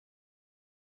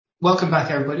Welcome back,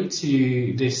 everybody,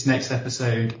 to this next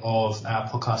episode of our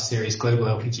podcast series, Global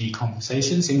LPG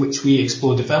Conversations, in which we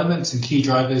explore developments and key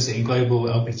drivers in global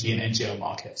LPG and NGL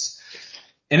markets.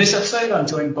 In this episode, I'm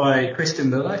joined by Kristen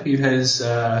Miller, who's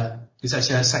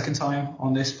actually her second time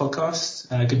on this podcast.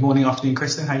 Good morning, afternoon,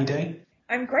 Kristen. How are you doing?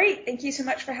 I'm great. Thank you so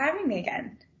much for having me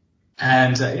again.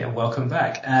 And welcome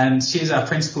back. And she's our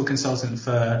principal consultant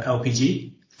for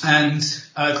LPG. And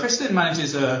Kristen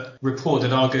manages a report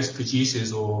that Argus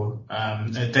produces, or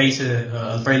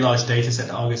a very large data set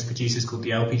that Argus produces called the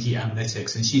LPG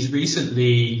Analytics. And she's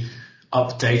recently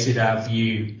updated our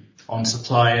view on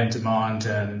supply and demand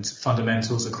and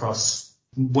fundamentals across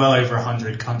well over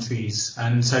 100 countries.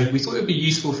 And so we thought it would be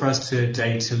useful for us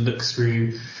today to look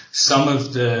through some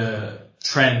of the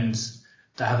trends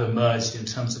that have emerged in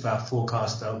terms of our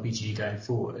forecast of LPG going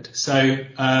forward. So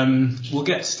we'll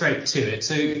get straight to it.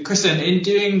 So Kristen, in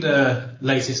doing the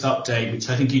latest update, which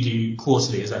I think you do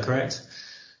quarterly, is that correct?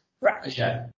 Right.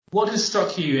 Yeah. What has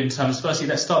struck you in terms, firstly,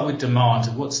 let's start with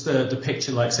demand. What's the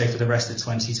picture like, say, for the rest of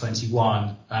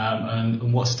 2021,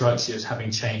 and what strikes you as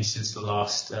having changed since the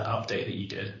last update that you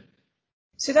did?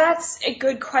 So that's a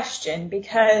good question,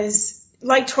 because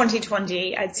like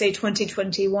 2020, I'd say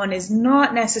 2021 is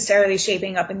not necessarily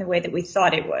shaping up in the way that we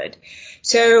thought it would.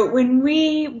 So when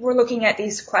we were looking at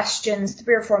these questions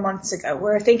 3 or 4 months ago,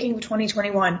 we're thinking of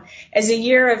 2021 as a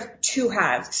year of two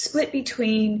halves, split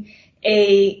between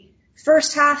a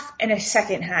first half and a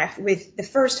second half, with the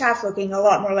first half looking a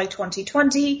lot more like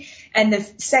 2020 and the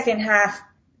second half,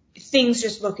 things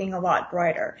just looking a lot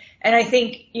brighter. And I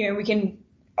think, we can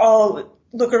all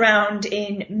look around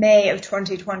in May of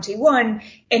 2021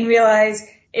 and realize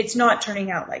it's not turning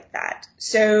out like that.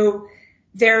 So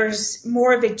there's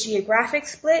more of a geographic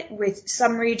split, with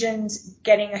some regions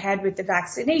getting ahead with the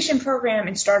vaccination program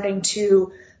and starting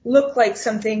to look like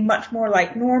something much more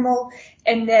like normal,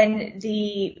 and then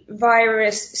the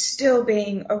virus still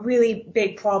being a really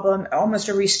big problem, almost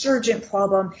a resurgent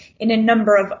problem in a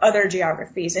number of other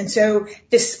geographies. And so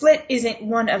the split isn't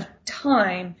one of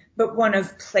time, but one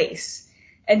of place.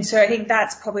 And so I think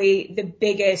that's probably the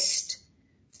biggest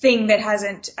thing that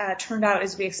hasn't turned out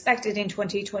as we expected in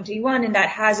 2021, and that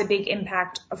has a big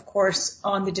impact, of course,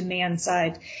 on the demand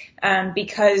side,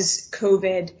 because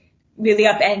COVID really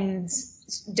upends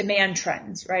demand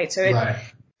trends, right? So it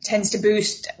tends to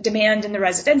boost demand in the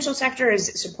residential sector,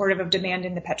 is supportive of demand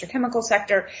in the petrochemical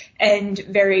sector, and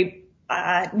very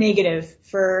negative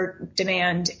for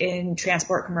demand in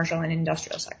transport, commercial, and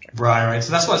industrial sector. Right.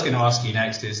 So that's what I was going to ask you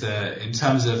next, is in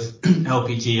terms of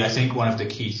LPG, I think one of the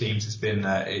key themes has been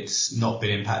that it's not been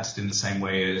impacted in the same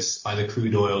way as either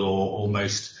crude oil or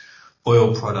most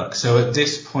oil products. So at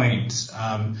this point,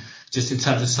 just in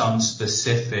terms of some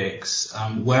specifics,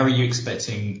 where are you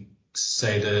expecting,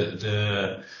 say,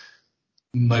 the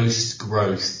most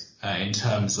growth in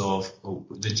terms of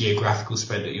the geographical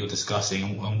spread that you're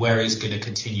discussing, and where is going to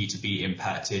continue to be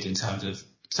impacted in terms of,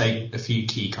 say, a few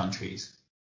key countries?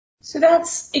 So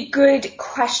that's a good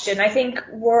question. I think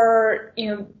we're,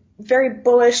 very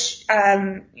bullish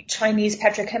Chinese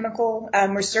petrochemical.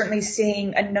 We're certainly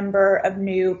seeing a number of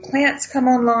new plants come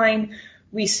online.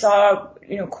 We saw,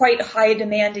 quite high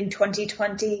demand in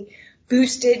 2020,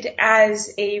 boosted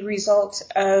as a result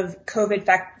of COVID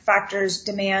factors,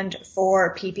 demand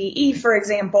for PPE, for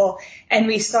example. And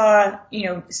we saw,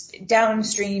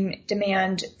 downstream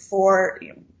demand for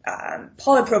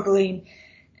polypropylene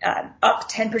up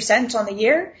 10% on the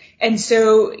year. And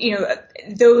so,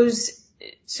 those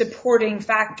supporting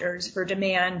factors for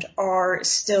demand are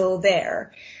still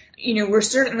there. We're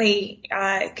certainly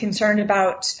concerned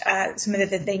about some of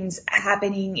the things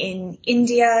happening in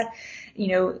India.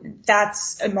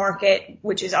 That's a market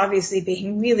which is obviously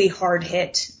being really hard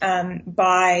hit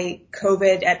by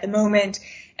COVID at the moment,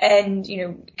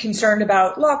 and concerned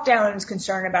about lockdowns,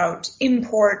 concerned about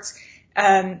imports,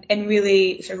 and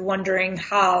really sort of wondering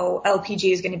how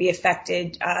LPG is going to be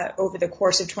affected over the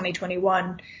course of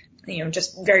 2021.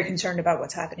 Just very concerned about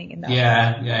what's happening in that.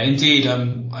 Yeah, indeed.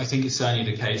 I think it's certainly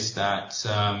the case that,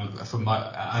 from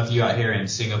our view out here in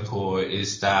Singapore,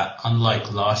 is that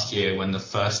unlike last year, when the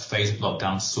first phase of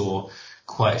lockdown saw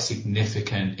quite a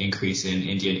significant increase in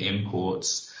Indian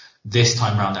imports, this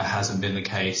time around that hasn't been the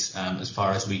case, as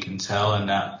far as we can tell, and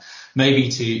that maybe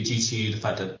due to the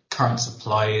fact that current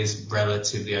supply is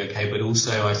relatively okay, but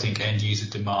also I think end user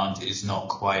demand is not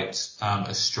quite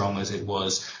as strong as it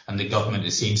was, and the government,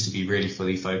 it seems to be really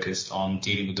fully focused on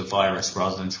dealing with the virus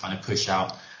rather than trying to push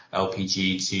out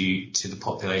LPG to the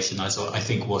population, as I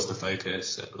think was the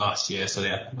focus last year. So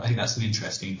yeah, I think that's an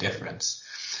interesting difference.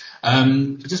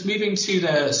 Just moving to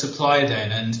the supply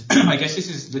then, and I guess this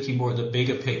is looking more at the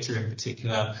bigger picture in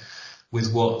particular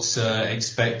with what's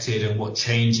expected and what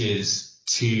changes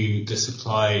to the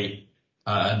supply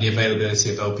and the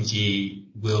availability of LPG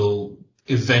will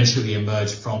eventually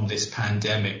emerge from this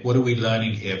pandemic. What are we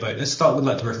learning here? But let's start with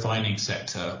like the refining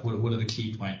sector. What are the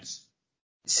key points?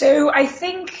 So I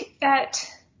think that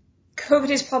COVID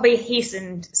has probably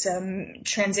hastened some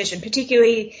transition.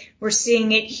 Particularly, we're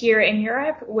seeing it here in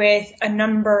Europe with a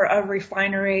number of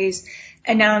refineries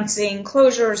announcing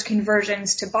closures,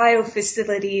 conversions to bio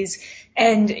facilities,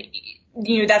 and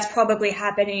that's probably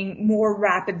happening more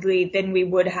rapidly than we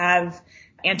would have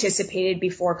anticipated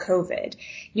before COVID.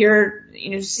 You're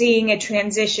seeing a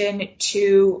transition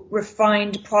to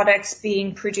refined products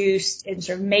being produced in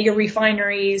sort of mega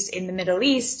refineries in the Middle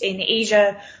East, in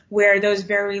Asia, where those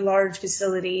very large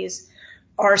facilities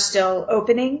are still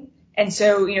opening. And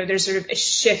so, there's sort of a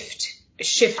shift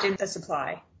in the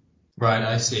supply. Right,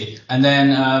 I see. And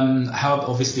then how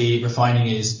obviously refining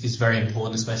is very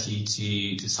important, especially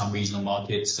to some regional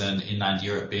markets, and inland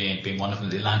Europe being one of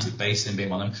them, the Atlantic Basin being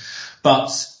one of them. But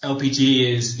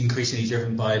LPG is increasingly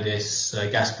driven by this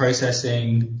gas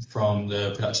processing from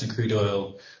the production of crude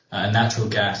oil and natural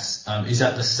gas. Is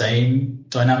that the same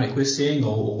dynamic we're seeing,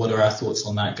 or what are our thoughts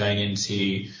on that going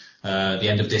into the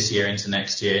end of this year into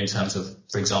next year in terms of,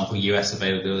 for example, US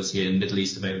availability and Middle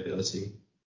East availability?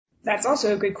 That's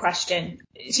also a good question.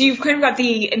 So you've kind of got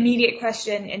the immediate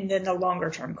question and then the longer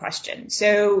term question.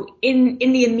 So in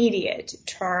the immediate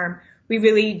term, we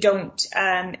really don't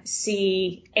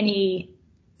see any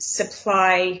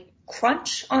supply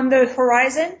crunch on the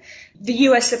horizon. The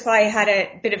U.S. supply had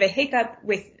a bit of a hiccup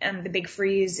with the big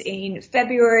freeze in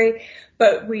February,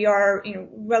 but we are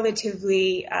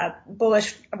relatively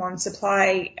bullish on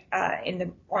supply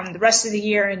on the rest of the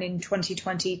year and in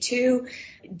 2022.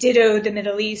 Ditto the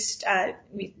Middle East.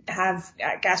 We have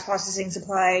gas processing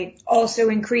supply also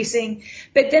increasing.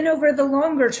 But then over the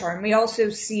longer term, we also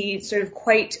see sort of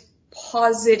quite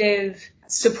positive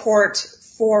support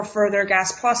for further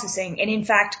gas processing. And in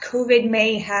fact, COVID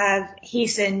may have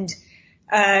hastened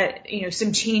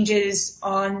some changes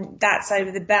on that side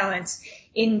of the balance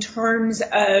in terms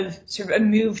of sort of a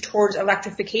move towards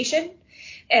electrification.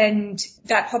 And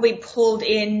that probably pulled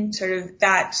in sort of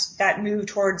that move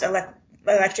towards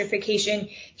electrification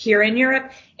here in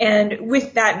Europe. And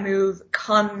with that move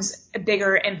comes a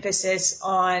bigger emphasis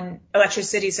on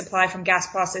electricity supply from gas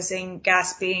processing,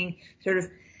 gas being sort of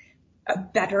a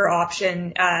better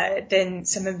option than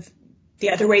some of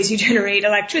the other ways you generate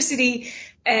electricity.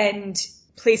 And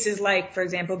places like, for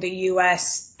example, the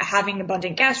U.S. having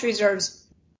abundant gas reserves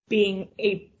being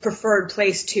a preferred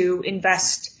place to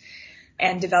invest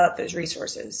and develop those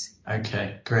resources.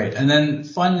 Okay, great. And then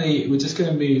finally, we're just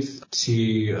going to move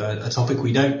to a topic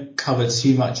we don't cover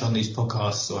too much on these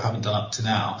podcasts or haven't done up to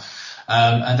now.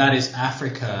 And that is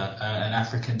Africa and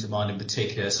African demand in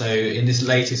particular. So in this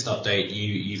latest update,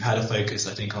 you've had a focus,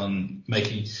 I think, on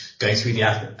going through the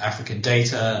African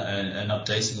data and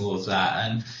updating all of that.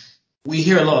 And we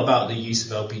hear a lot about the use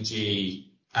of LPG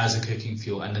as a cooking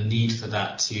fuel and the need for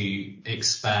that to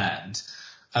expand.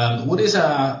 What is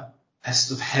our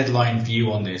sort of headline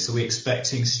view on this? Are we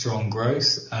expecting strong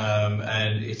growth?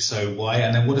 And if so, why?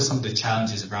 And then what are some of the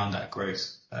challenges around that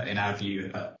growth in our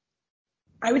view?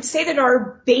 I would say that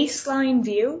our baseline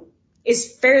view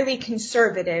is fairly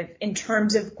conservative in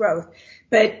terms of growth,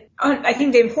 but I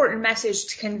think the important message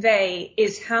to convey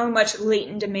is how much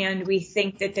latent demand we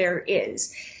think that there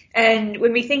is. And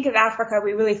when we think of Africa,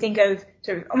 we really think of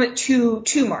sort of almost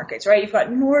two markets, right? You've got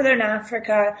Northern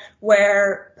Africa,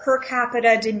 where per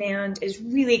capita demand is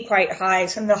really quite high,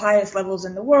 some of the highest levels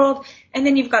in the world. And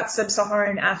then you've got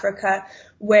Sub-Saharan Africa,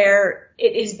 where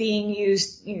it is being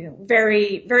used,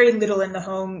 very, very little in the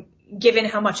home, given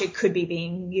how much it could be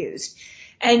being used.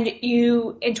 And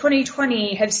you, in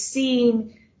 2020, have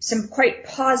seen some quite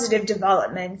positive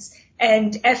developments.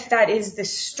 And if that is the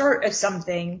start of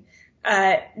something,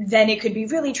 then it could be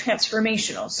really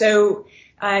transformational. So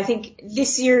I think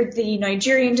this year the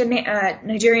Nigerian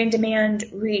demand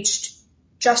reached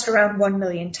just around 1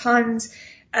 million tons.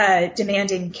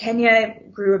 Demand in Kenya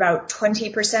grew about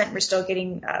 20%. We're still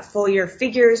getting full year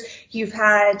figures. You've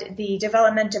had the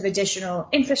development of additional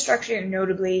infrastructure,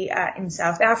 notably in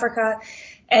South Africa,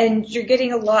 and you're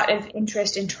getting a lot of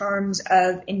interest in terms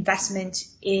of investment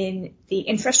in the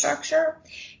infrastructure.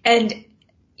 And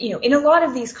in a lot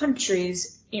of these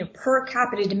countries, per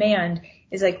capita demand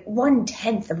is like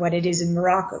 1/10 of what it is in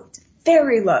Morocco. It's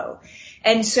very low.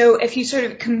 And so if you sort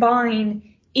of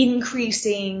combine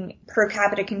increasing per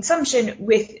capita consumption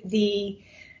with the,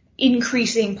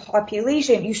 increasing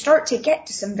population, you start to get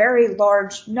to some very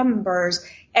large numbers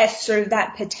if sort of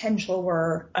that potential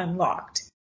were unlocked.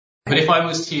 But if I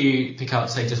was to pick out,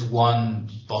 say, just one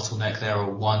bottleneck there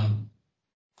or one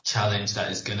challenge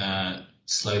that is going to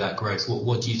slow that growth,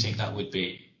 what do you think that would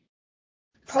be?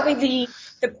 Probably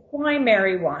the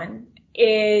primary one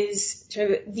is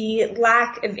sort of the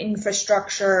lack of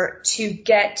infrastructure to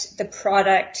get the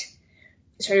product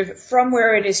sort of from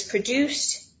where it is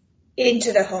produced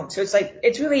into the home. So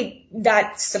it's really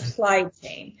that supply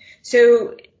chain.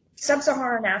 So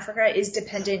sub-Saharan Africa is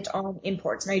dependent on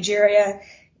imports. Nigeria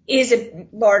is a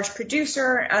large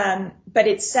producer, but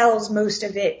it sells most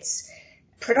of its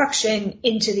production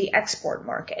into the export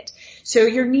market. So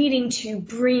you're needing to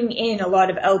bring in a lot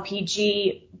of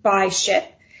LPG by ship.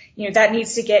 That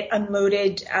needs to get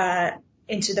unloaded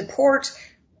into the port.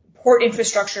 Port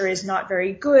infrastructure is not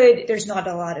very good. There's not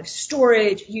a lot of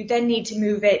storage. You then need to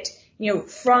move it,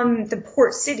 from the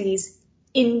port cities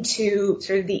into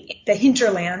sort of the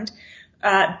hinterland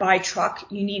by truck.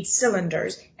 You need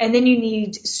cylinders, and then you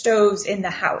need stoves in the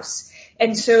house.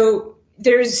 And so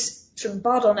there's sort of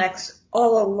bottlenecks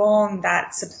all along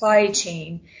that supply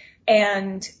chain.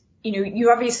 And, you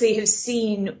obviously have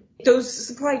seen those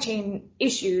supply chain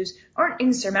issues aren't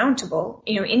insurmountable.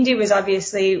 India was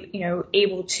obviously,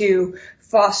 able to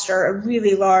foster a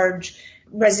really large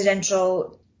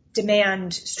residential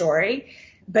demand story,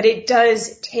 but it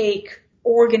does take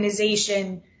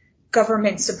organization.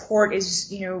 Government support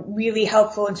is, really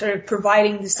helpful in sort of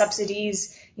providing the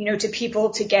subsidies, to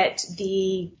people to get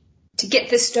the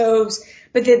stoves.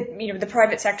 But the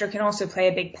private sector can also play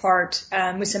a big part,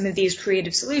 with some of these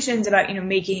creative solutions about,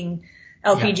 making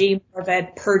LPG more of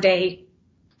a per day.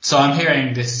 So I'm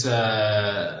hearing this,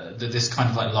 this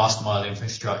kind of like last mile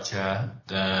infrastructure,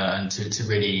 and to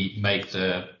really make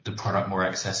the product more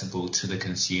accessible to the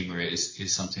consumer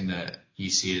is something that you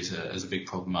see as a big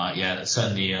problem. That's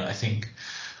certainly, I think,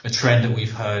 a trend that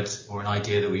we've heard, or an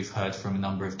idea that we've heard from a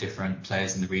number of different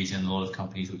players in the region, a lot of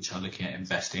companies which are looking at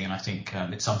investing. And I think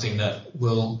it's something that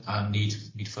will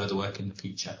need further work in the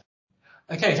future.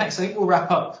 Okay, thanks. I think we'll wrap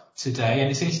up today.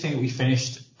 And it's interesting that we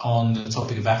finished on the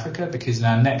topic of Africa, because in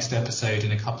our next episode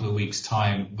in a couple of weeks'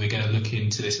 time, we're going to look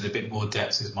into this in a bit more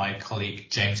depth with my colleague,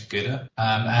 James Gooder.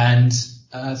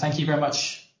 Thank you very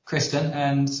much, Kristen,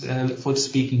 and look forward to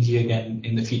speaking to you again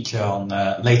in the future on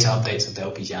later updates of the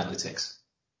LPG analytics.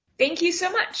 Thank you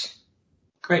so much.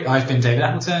 Great. I've been David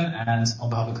Appleton, and on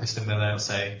behalf of Kristen Miller, I'll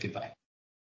say goodbye.